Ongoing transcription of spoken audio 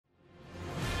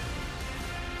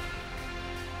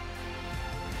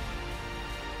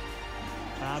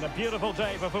And a beautiful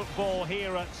day for football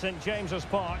here at St James's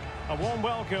Park. A warm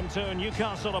welcome to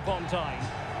Newcastle upon Tyne.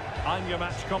 I'm your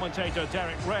match commentator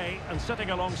Derek Ray, and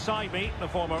sitting alongside me, the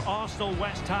former Arsenal,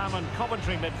 West Ham and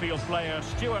Coventry midfield player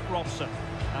Stuart Robson.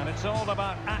 And it's all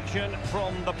about action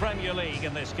from the Premier League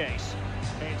in this case.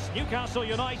 It's Newcastle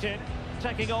United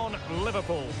taking on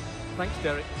Liverpool. Thanks,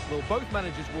 Derek. Well, both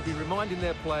managers will be reminding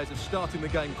their players of starting the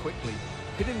game quickly,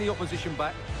 hitting the opposition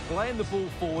back, playing the ball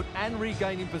forward and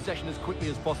regaining possession as quickly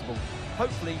as possible.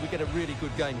 Hopefully we get a really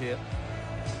good game here.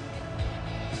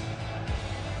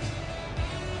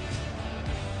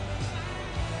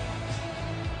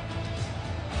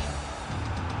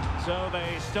 So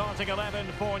the starting 11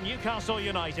 for Newcastle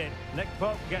United. Nick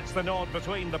Pope gets the nod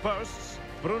between the posts.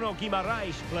 Bruno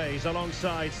Guimaraes plays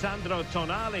alongside Sandro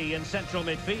Tonali in central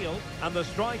midfield. And the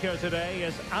striker today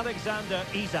is Alexander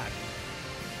Isak.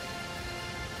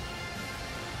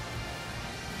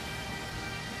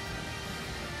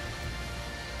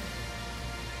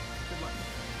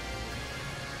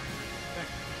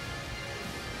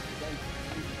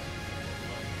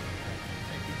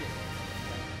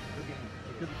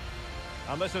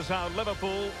 And this is how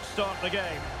Liverpool start the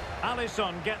game.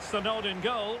 Alisson gets the nod in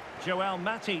goal. Joel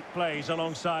Matip plays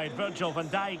alongside Virgil van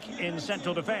Dijk in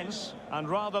central defence. And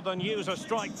rather than use a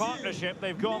strike partnership,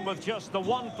 they've gone with just the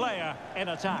one player in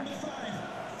attack.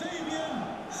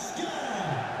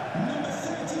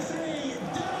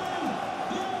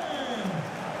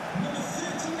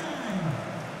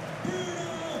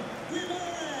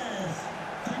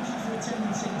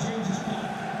 St James's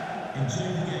Park.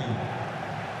 Enjoy the game.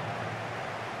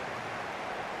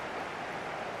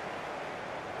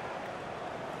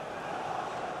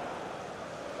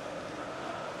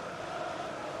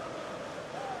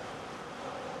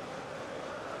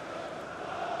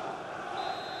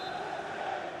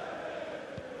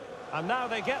 And now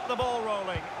they get the ball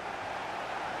rolling.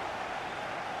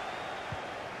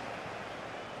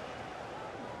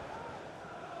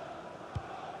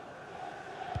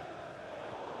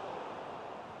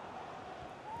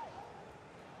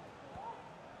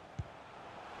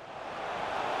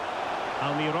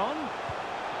 Almiron.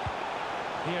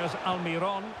 Here's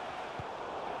Almiron.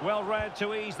 Well read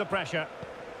to ease the pressure.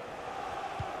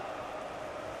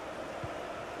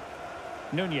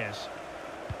 Nunez.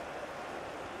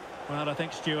 Well, I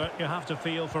think, Stuart, you have to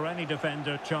feel for any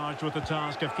defender charged with the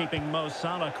task of keeping Mo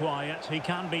Salah quiet. He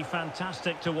can be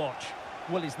fantastic to watch.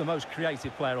 Well, he's the most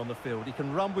creative player on the field. He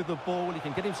can run with the ball, he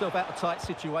can get himself out of tight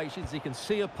situations, he can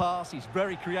see a pass, he's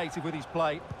very creative with his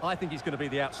play. I think he's going to be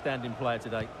the outstanding player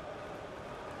today.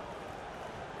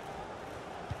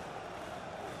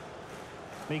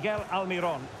 Miguel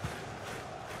Almiron.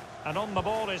 And on the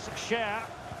ball is Cher.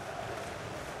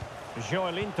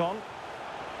 Joelinton.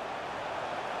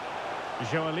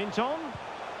 Joelinton.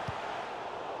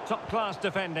 Top-class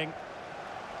defending.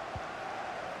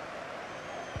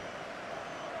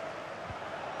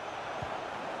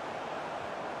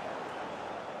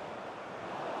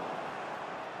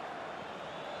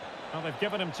 Well, they've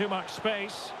given him too much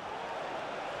space.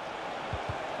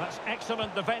 That's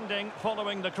excellent defending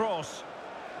following the cross.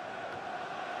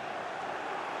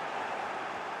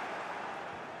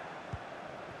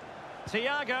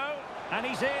 Thiago, and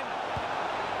he's in.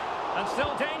 And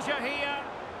still danger here,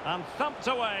 and thumped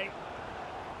away.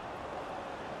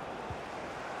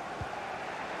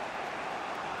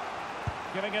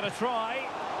 Giving it a try.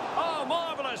 Oh,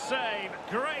 marvellous save.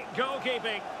 Great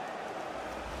goalkeeping.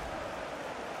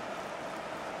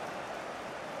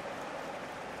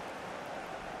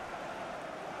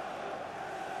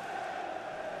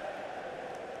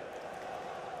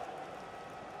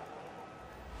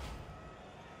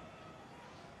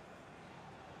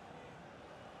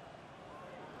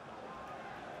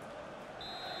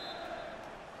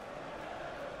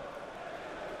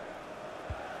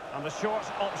 And the short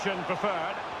option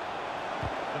preferred.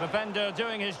 The defender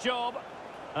doing his job.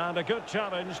 And a good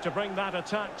challenge to bring that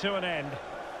attack to an end.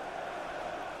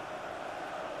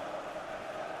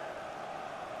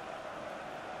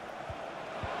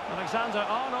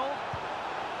 Alexander-Arnold.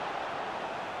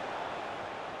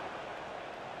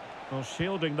 Well,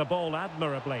 shielding the ball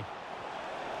admirably.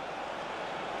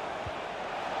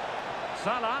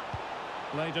 Salah.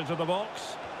 Laid into the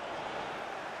box.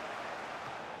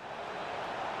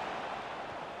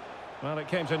 Well, it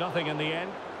came to nothing in the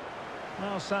end.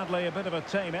 Well, sadly, a bit of a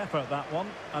tame effort, that one,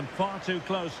 and far too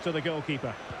close to the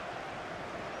goalkeeper.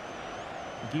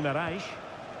 Guimaraes.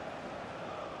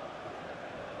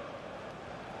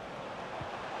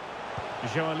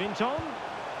 Joelinton.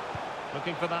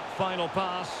 Looking for that final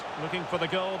pass, looking for the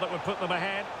goal that would put them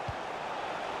ahead.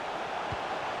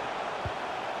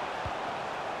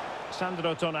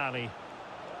 Sandro Tonali.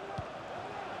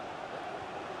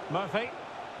 Murphy.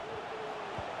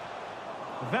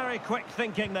 Very quick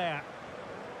thinking there.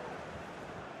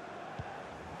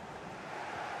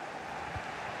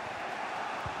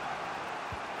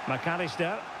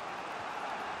 McAllister.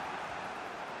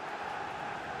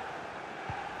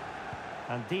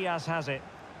 And Diaz has it.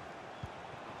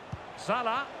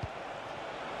 Salah.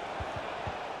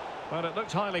 Well, it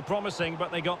looked highly promising,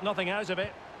 but they got nothing out of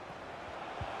it.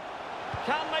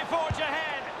 Can they forge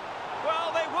ahead?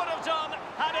 Well, they would have done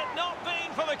had it not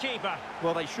been for the keeper.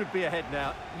 Well, they should be ahead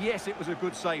now. Yes, it was a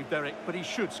good save, Derek, but he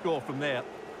should score from there.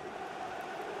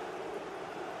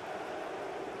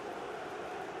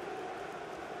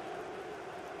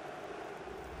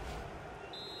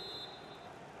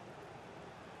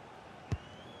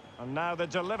 And now the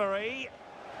delivery.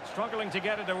 Struggling to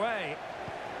get it away.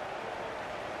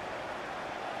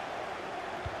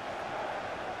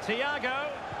 Thiago.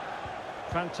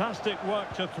 Fantastic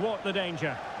work to thwart the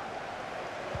danger.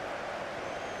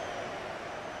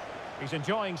 He's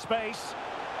enjoying space.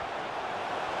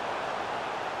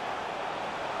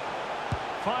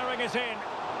 Firing it in.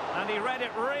 And he read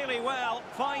it really well.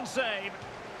 Fine save.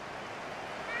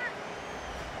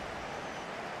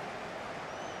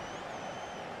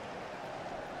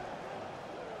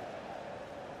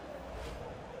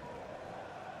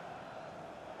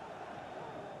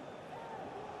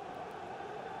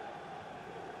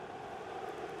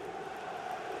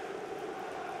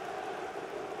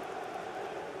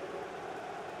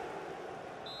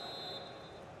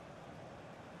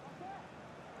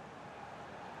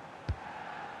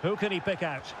 Who can he pick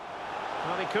out?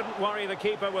 Well, he couldn't worry the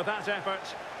keeper with that effort.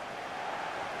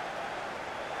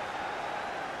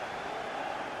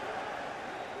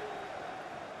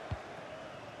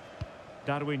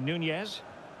 Darwin Núñez.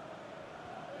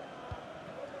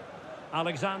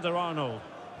 Alexander-Arnold.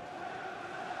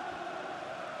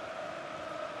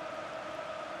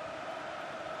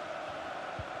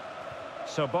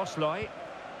 Szoboszlai.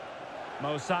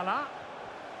 Mo Salah.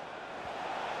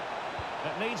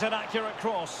 It needs an accurate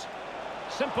cross.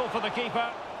 Simple for the keeper.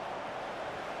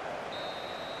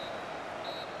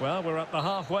 Well, we're at the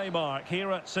halfway mark here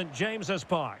at St James's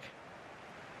Park.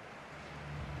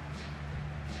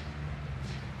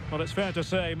 Well, it's fair to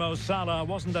say Mo Salah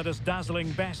wasn't at his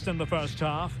dazzling best in the first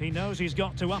half. He knows he's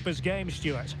got to up his game,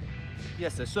 Stuart.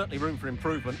 Yes, there's certainly room for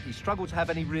improvement. He struggled to have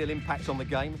any real impact on the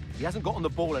game. He hasn't got on the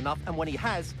ball enough, and when he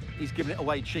has, he's given it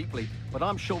away cheaply. But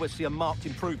I'm sure we'll see a marked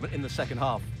improvement in the second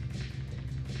half.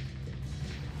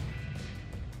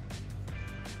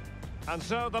 And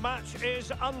so the match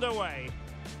is underway.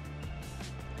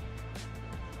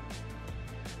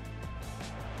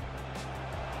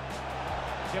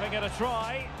 Giving it a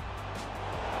try.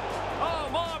 Oh,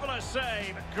 marvellous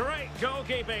save. Great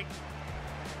goalkeeping.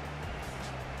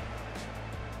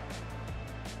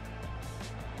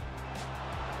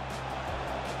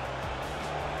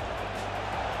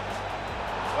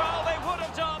 Well, they would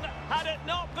have done had it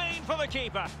not been for the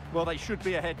keeper. Well, they should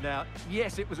be ahead now.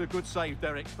 Yes, it was a good save,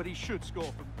 Derek, but he should score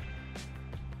from...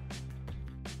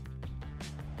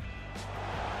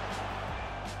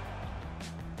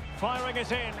 Firing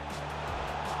it in.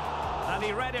 And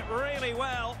he read it really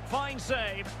well. Fine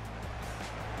save.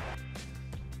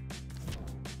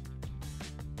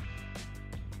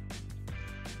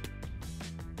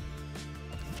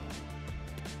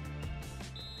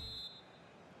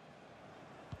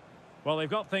 Well, they've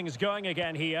got things going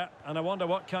again here, and I wonder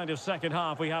what kind of second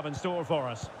half we have in store for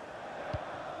us.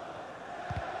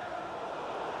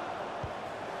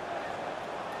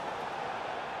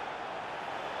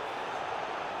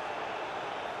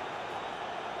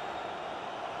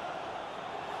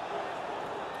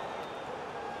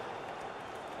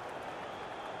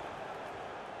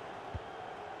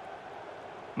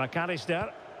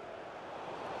 McAllister.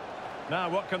 Now,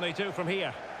 what can they do from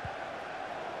here?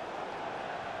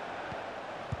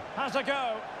 Has a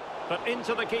go, but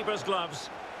into the keeper's gloves.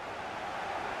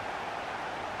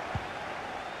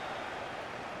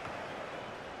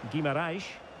 Guimarães.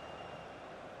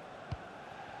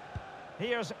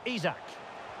 Here's Isaac.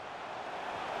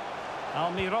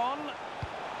 Almiron.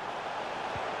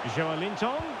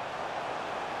 Joelinton.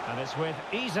 And it's with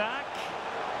Isaac.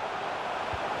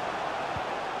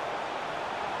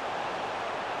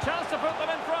 Chance to put them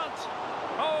in front.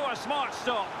 Oh, a smart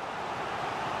stop.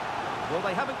 Well,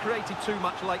 they haven't created too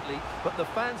much lately, but the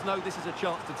fans know this is a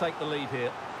chance to take the lead here.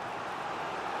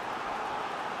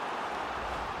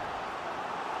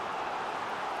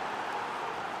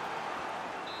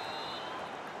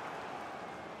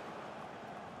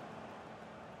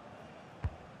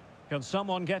 Can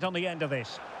someone get on the end of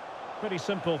this? Pretty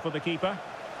simple for the keeper.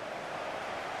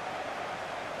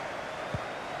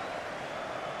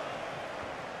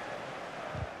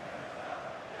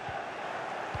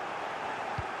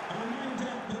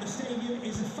 stadium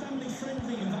is a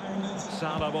family-friendly environment.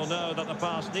 Salah will know that the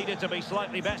pass needed to be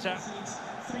slightly better.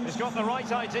 He's got the right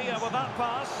idea with that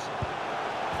pass.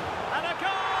 And a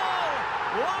goal!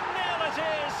 1-0 it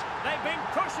is. They've been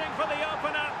pushing for the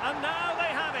opener, and now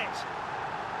they have it.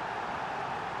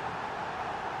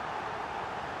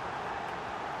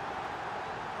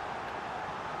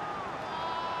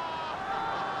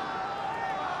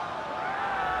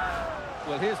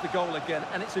 Well, here's the goal again,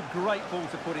 and it's a great ball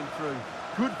to put him through.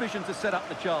 Good vision to set up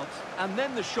the chance, and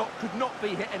then the shot could not be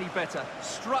hit any better.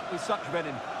 Struck with such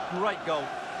venom. Great goal.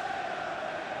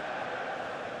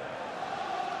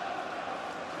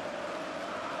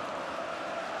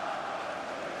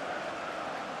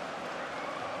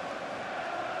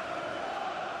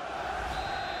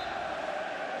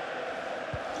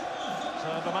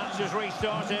 So the match is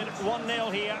restarted.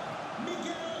 1-0 here.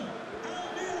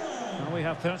 And we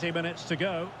have 30 minutes to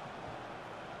go.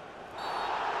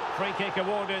 Free kick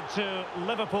awarded to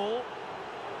Liverpool.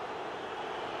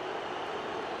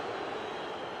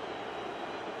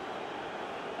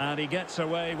 And he gets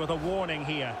away with a warning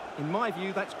here. In my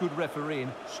view, that's good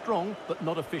refereeing. Strong, but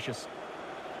not officious.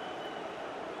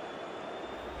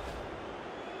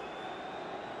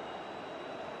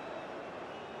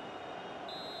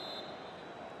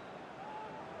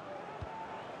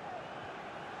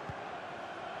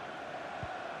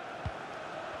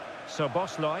 So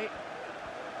Bosley.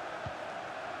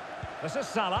 This is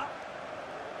Salah.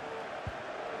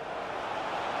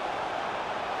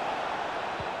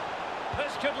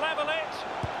 This could level it.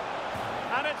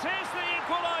 And it is the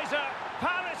equaliser.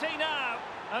 Parity now.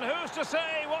 And who's to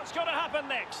say what's going to happen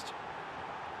next?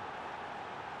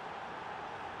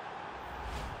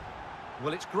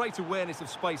 Well, it's great awareness of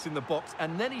space in the box,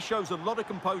 and then he shows a lot of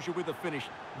composure with the finish.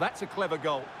 That's a clever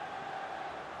goal.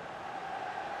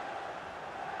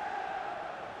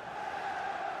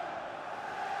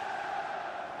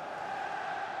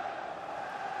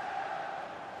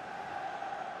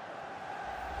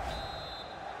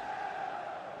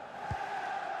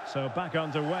 So back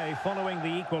underway following the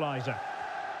equaliser.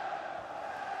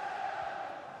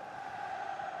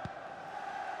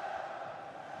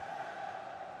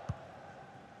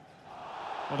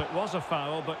 Well, it was a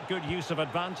foul, but good use of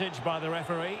advantage by the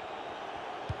referee.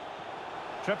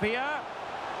 Trippier.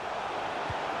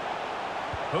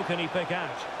 Who can he pick out?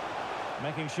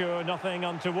 Making sure nothing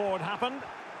untoward happened.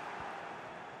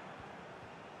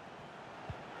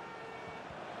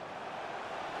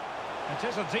 It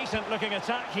is a decent-looking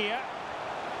attack here.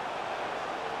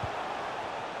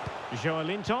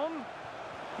 Joelinton.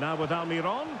 Now with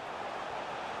Almiron.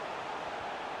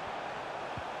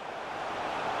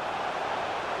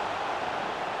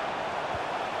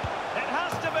 It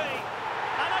has to be.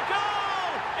 And a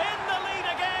goal! In the lead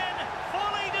again.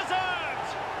 Fully deserved.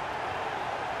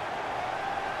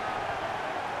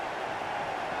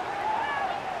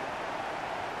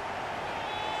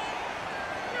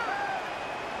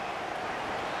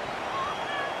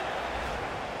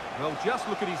 Well, just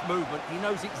look at his movement. He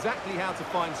knows exactly how to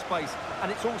find space,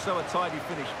 and it's also a tidy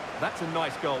finish. That's a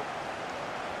nice goal.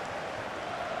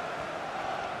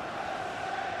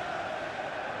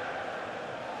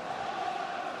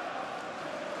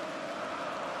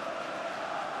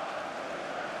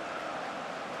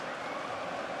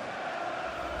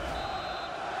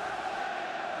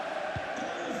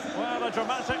 Well, a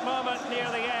dramatic moment near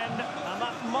the end, and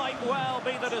that might well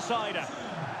be the decider.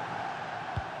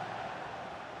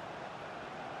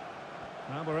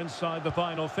 Now we're inside the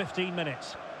final 15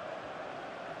 minutes.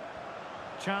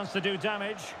 Chance to do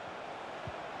damage.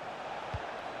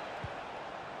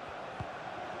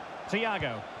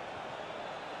 Thiago.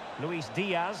 Luis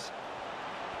Diaz.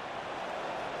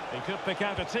 He could pick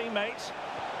out a teammate.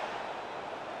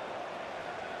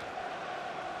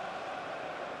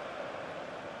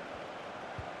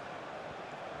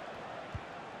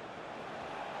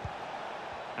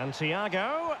 And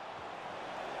Thiago.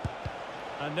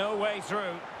 And no way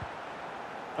through.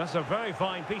 That's a very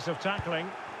fine piece of tackling.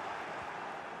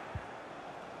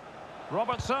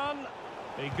 Robertson.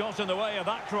 He got in the way of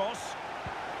that cross.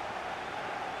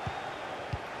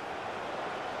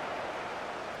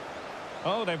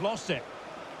 Oh, they've lost it.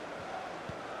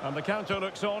 And the counter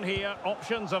looks on here.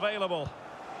 Options available.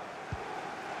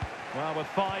 Well, with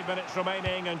 5 minutes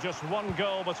remaining and just one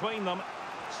goal between them,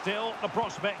 still the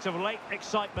prospect of late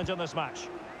excitement in this match.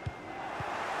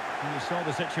 And you saw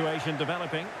the situation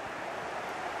developing.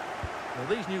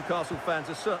 Well, these Newcastle fans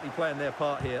are certainly playing their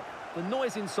part here. The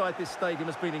noise inside this stadium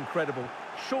has been incredible.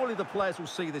 Surely the players will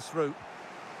see this through.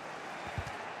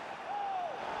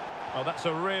 Oh, that's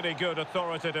a really good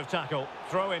authoritative tackle.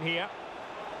 Throw in here.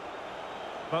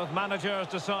 Both managers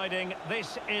deciding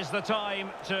this is the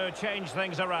time to change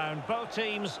things around. Both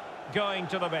teams going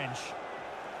to the bench.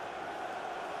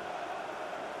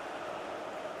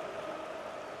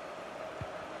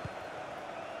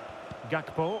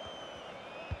 Gakpo.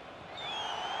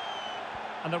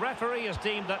 And the referee has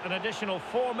deemed that an additional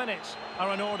 4 minutes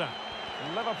are in order.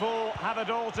 Liverpool have it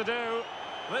all to do.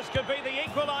 This could be the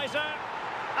equaliser.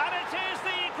 And it is the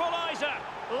equaliser.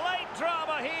 Late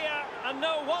drama here, and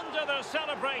no wonder they're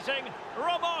celebrating.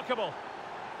 Remarkable.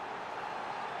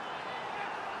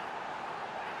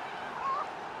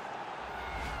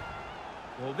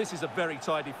 Well, this is a very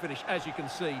tidy finish, as you can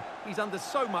see. He's under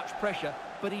so much pressure,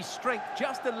 but his strength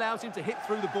just allows him to hit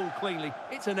through the ball cleanly.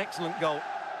 It's an excellent goal.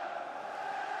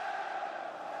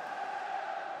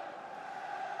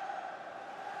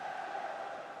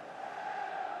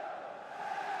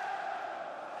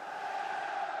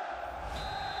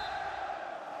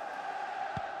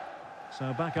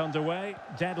 So back underway,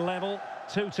 dead level,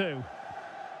 2-2.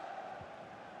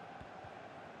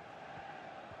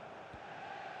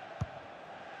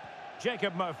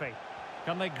 Jacob Murphy.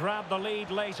 Can they grab the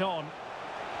lead late on?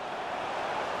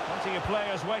 Plenty of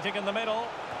players waiting in the middle.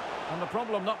 And the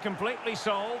problem not completely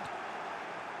solved.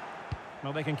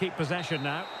 Well, they can keep possession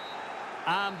now.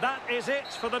 And that is it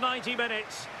for the 90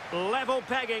 minutes. Level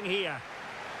pegging here.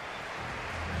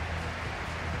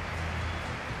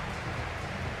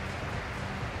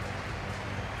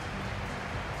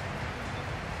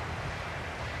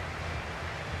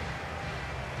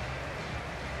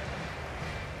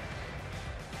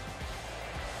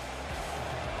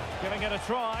 Giving it a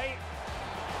try.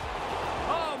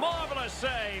 Oh, marvellous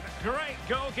save. Great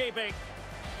goalkeeping.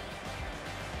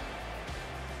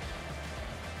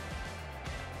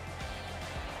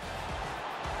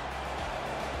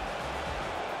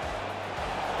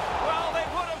 Well, they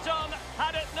would have done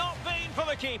had it not been for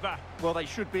the keeper. Well, they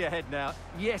should be ahead now.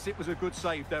 Yes, it was a good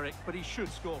save, Derek, but he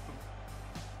should score from...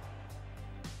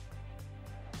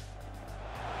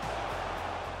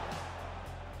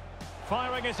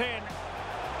 Firing it in.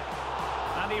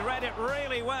 And he read it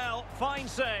really well. Fine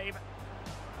save.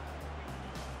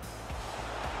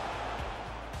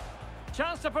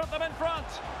 Chance to put them in front.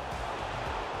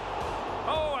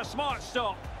 Oh, a smart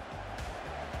stop.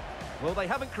 Well, they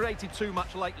haven't created too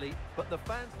much lately, but the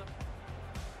fans...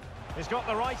 He's got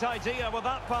the right idea with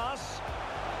that pass.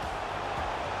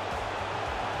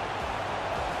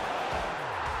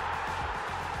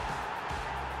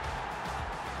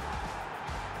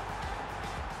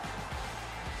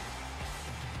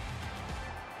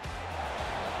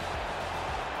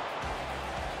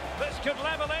 This could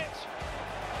level it.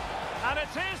 And it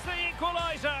is the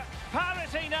equaliser.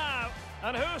 Parity now.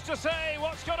 And who's to say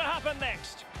what's going to happen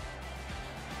next?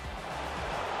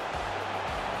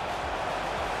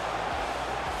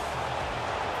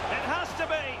 It has to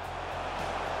be.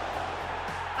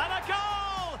 And a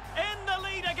goal in the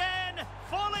lead again.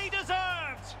 Fully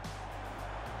deserved.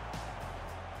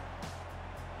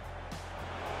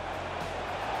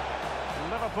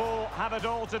 Liverpool have it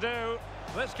all to do.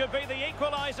 This could be the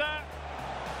equaliser.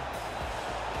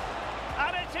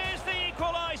 And it is the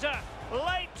equaliser.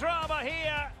 Late drama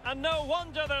here, and no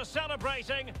wonder they're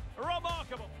celebrating.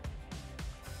 Remarkable.